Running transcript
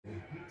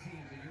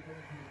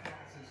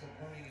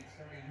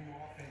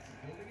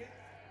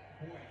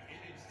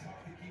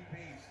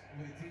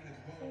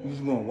You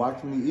just gonna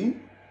watch me eat?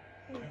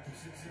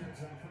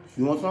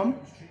 You want some?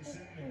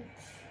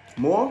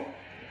 More?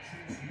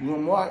 You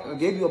want more? I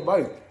gave you a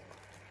bite.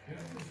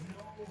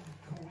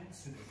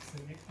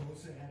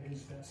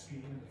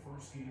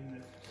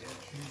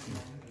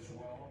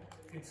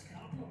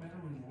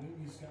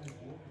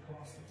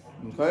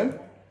 Okay?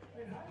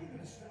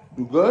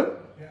 You good?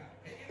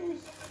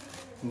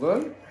 You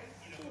good?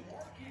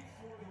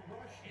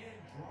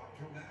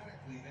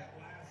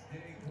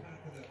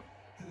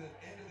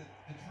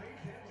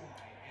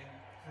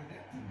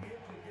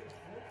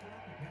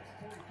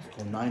 Let's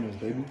go Niners,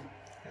 baby.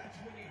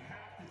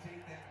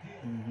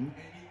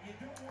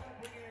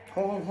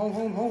 Hold on.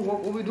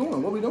 What we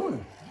doing? What we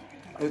doing?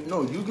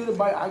 No, you get a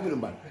bite, I get a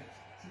bite.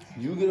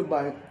 You get a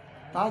bite,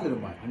 I get a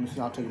bite. Let me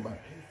see, I'll take a bite.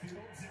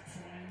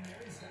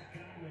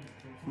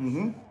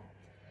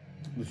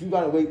 But you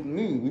gotta wait for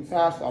me. We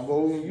pass, I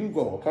go and you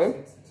go,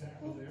 okay?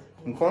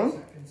 Okay?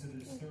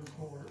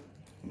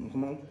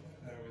 Come on.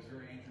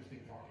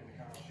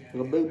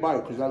 Take a big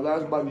bite, because that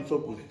last bite you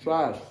took was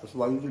trash. That's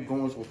why you just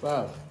going so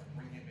fast.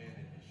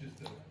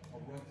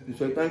 You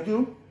say thank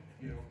you?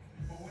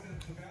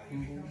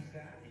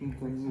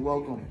 You're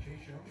welcome.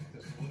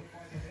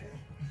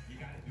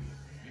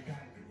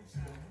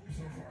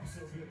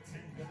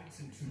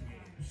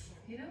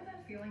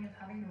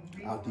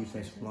 Our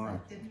defensive line,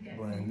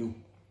 brand new.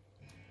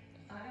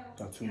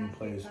 Got 2 new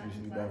players, we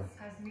should be better.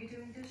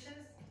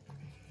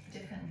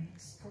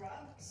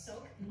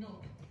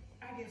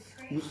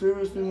 You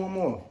seriously want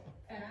more?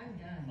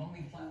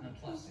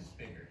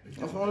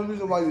 That's the only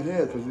reason why you're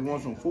here, because you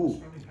want some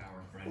food.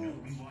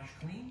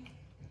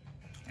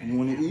 You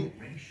want to eat?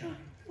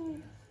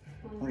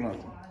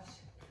 Alright.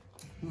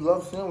 You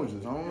love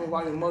sandwiches. I don't know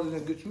why your mother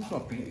didn't get you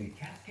something to eat.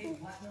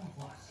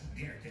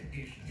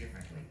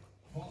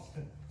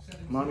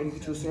 Mommy,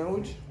 get you a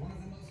sandwich?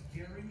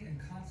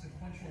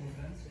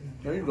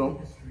 There you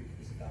go.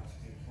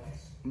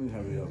 Let me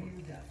hurry up,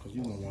 because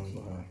you don't want to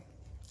go home.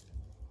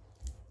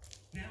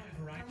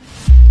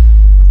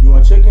 You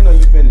want chicken or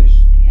you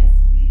finished?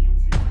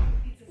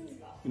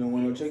 You don't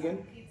want no chicken?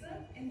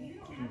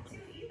 Okay.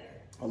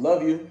 I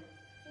love you.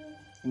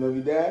 You love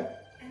your dad?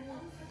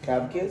 Can I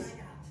have a kiss?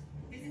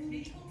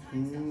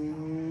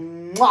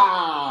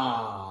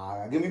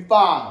 Mwah! Give me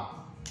 5.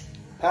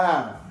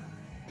 Pound.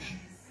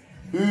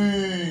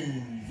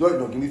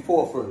 No, give me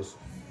 4 first.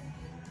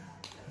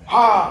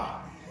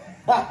 Ha!